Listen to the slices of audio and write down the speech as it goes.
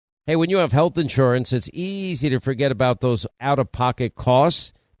Hey, when you have health insurance, it's easy to forget about those out-of-pocket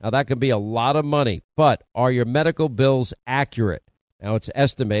costs. Now, that can be a lot of money, but are your medical bills accurate? Now, it's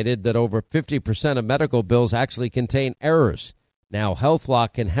estimated that over 50% of medical bills actually contain errors. Now,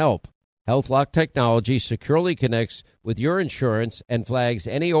 HealthLock can help. HealthLock technology securely connects with your insurance and flags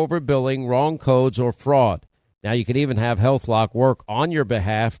any overbilling, wrong codes, or fraud. Now, you can even have HealthLock work on your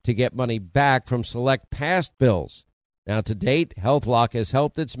behalf to get money back from select past bills. Now, to date, HealthLock has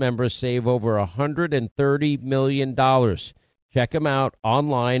helped its members save over $130 million. Check them out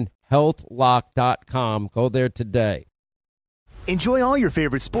online, healthlock.com. Go there today. Enjoy all your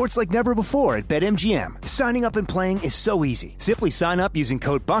favorite sports like never before at BetMGM. Signing up and playing is so easy. Simply sign up using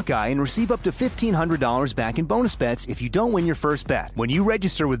code Buckeye and receive up to $1,500 back in bonus bets if you don't win your first bet. When you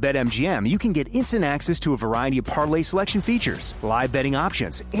register with BetMGM, you can get instant access to a variety of parlay selection features, live betting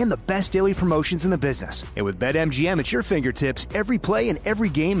options, and the best daily promotions in the business. And with BetMGM at your fingertips, every play and every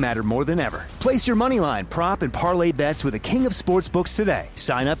game matter more than ever. Place your moneyline, prop, and parlay bets with the king of sportsbooks today.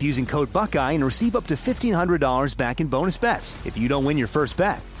 Sign up using code Buckeye and receive up to $1,500 back in bonus bets if you don't win your first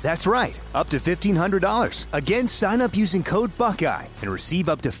bet. That's right, up to $1,500. Again, sign up using code Buckeye and receive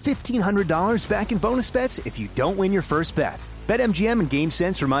up to $1,500 back in bonus bets if you don't win your first bet. BetMGM and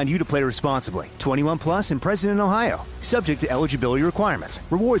GameSense remind you to play responsibly. 21 plus and present in Ohio. Subject to eligibility requirements.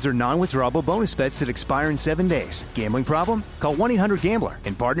 Rewards are non-withdrawable bonus bets that expire in 7 days. Gambling problem? Call 1-800-GAMBLER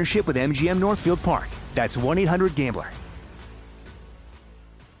in partnership with MGM Northfield Park. That's 1-800-GAMBLER.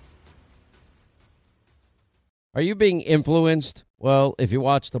 Are you being influenced? Well, if you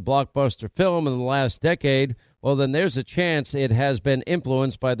watched a blockbuster film in the last decade, well, then there's a chance it has been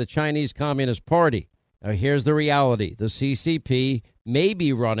influenced by the Chinese Communist Party. Now, here's the reality. The CCP may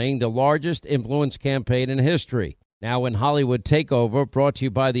be running the largest influence campaign in history. Now, in Hollywood Takeover, brought to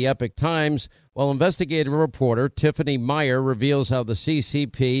you by the Epic Times, well, investigative reporter Tiffany Meyer reveals how the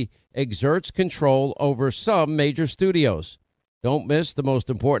CCP exerts control over some major studios. Don't miss the most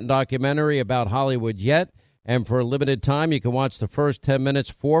important documentary about Hollywood yet. And for a limited time, you can watch the first 10 minutes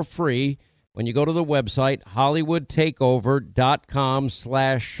for free when you go to the website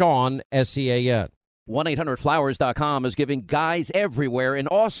hollywoodtakeover.com/Sean, S-E-A-N. 1-800-Flowers.com is giving guys everywhere an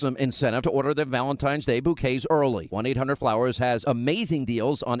awesome incentive to order their Valentine's Day bouquets early. 1-800-Flowers has amazing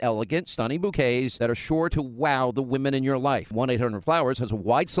deals on elegant, stunning bouquets that are sure to wow the women in your life. 1-800-Flowers has a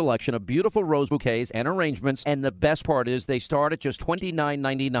wide selection of beautiful rose bouquets and arrangements, and the best part is they start at just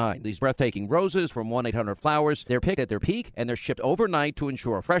 $29.99. These breathtaking roses from 1-800-Flowers, they're picked at their peak, and they're shipped overnight to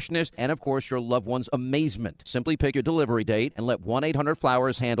ensure freshness and, of course, your loved one's amazement. Simply pick your delivery date and let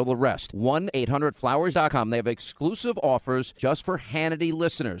 1-800-Flowers handle the rest. 1-800-Flowers.com. They have exclusive offers just for Hannity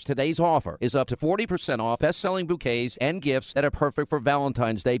listeners. Today's offer is up to 40% off best-selling bouquets and gifts that are perfect for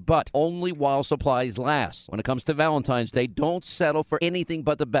Valentine's Day, but only while supplies last. When it comes to Valentine's Day, don't settle for anything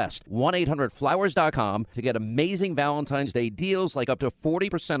but the best. 1-800-Flowers.com to get amazing Valentine's Day deals like up to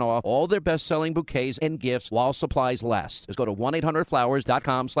 40% off all their best-selling bouquets and gifts while supplies last. Just go to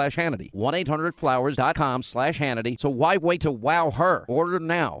 1-800-Flowers.com/Hannity. 1-800-Flowers.com/Hannity. So why wait to wow her? Order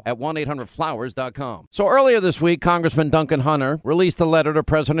now at 1-800-Flowers.com. So earlier this week, Congressman Duncan Hunter released a letter to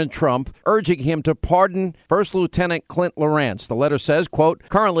President Trump urging him to pardon First Lieutenant Clint Lorance. The letter says, quote,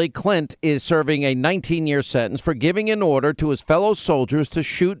 currently Clint is serving a 19-year sentence for giving an order to his fellow soldiers to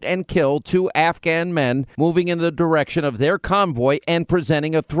shoot and kill 2 Afghan men moving in the direction of their convoy and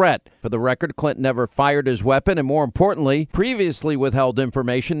presenting a threat. For the record, Clint never fired his weapon, and more importantly, previously withheld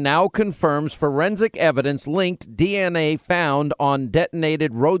information now confirms forensic evidence linked DNA found on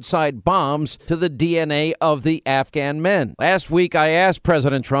detonated roadside bombs to the DNA of the Afghan men. Last week, I asked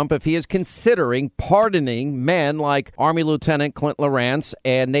President Trump if he is considering pardoning men like Army Lieutenant Clint Lorance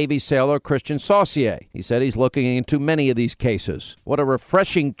and Navy sailor Christian Saucier. He said he's looking into many of these cases. What a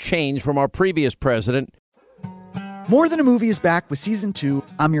refreshing change from our previous president. More Than a Movie is back with Season 2.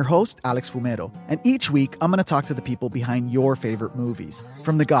 I'm your host, Alex Fumero, and each week I'm going to talk to the people behind your favorite movies.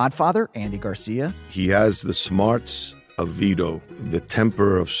 From The Godfather, Andy Garcia. He has the smarts of Vito, the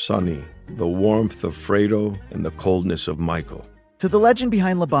temper of Sonny, the warmth of Fredo, and the coldness of Michael. To the legend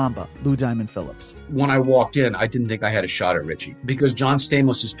behind La Bamba, Lou Diamond Phillips. When I walked in, I didn't think I had a shot at Richie because John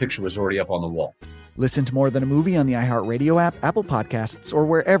Stamos' picture was already up on the wall. Listen to More Than a Movie on the iHeartRadio app, Apple Podcasts, or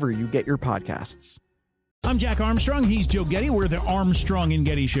wherever you get your podcasts. I'm Jack Armstrong. He's Joe Getty. We're the Armstrong and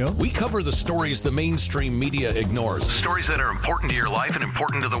Getty Show. We cover the stories the mainstream media ignores. Stories that are important to your life and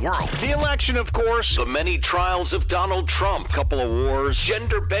important to the world. The election, of course. The many trials of Donald Trump. Couple of wars.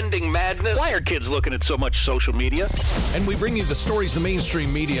 Gender-bending madness. Why are kids looking at so much social media? And we bring you the stories the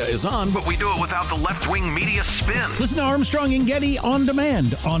mainstream media is on, but we do it without the left-wing media spin. Listen to Armstrong and Getty on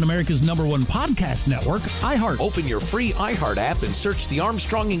demand on America's #1 podcast network, iHeart. Open your free iHeart app and search The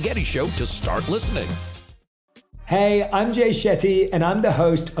Armstrong and Getty Show to start listening. Hey, I'm Jay Shetty, and I'm the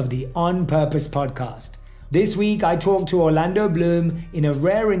host of the On Purpose podcast. This week, I talked to Orlando Bloom in a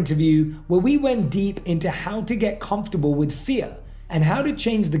rare interview where we went deep into how to get comfortable with fear and how to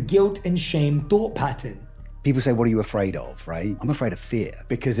change the guilt and shame thought pattern. People say, what are you afraid of, right? I'm afraid of fear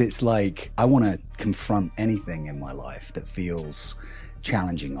because it's like I want to confront anything in my life that feels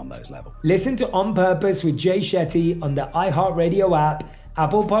challenging on those levels. Listen to On Purpose with Jay Shetty on the iHeartRadio app,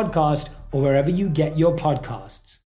 Apple Podcast, or wherever you get your podcasts.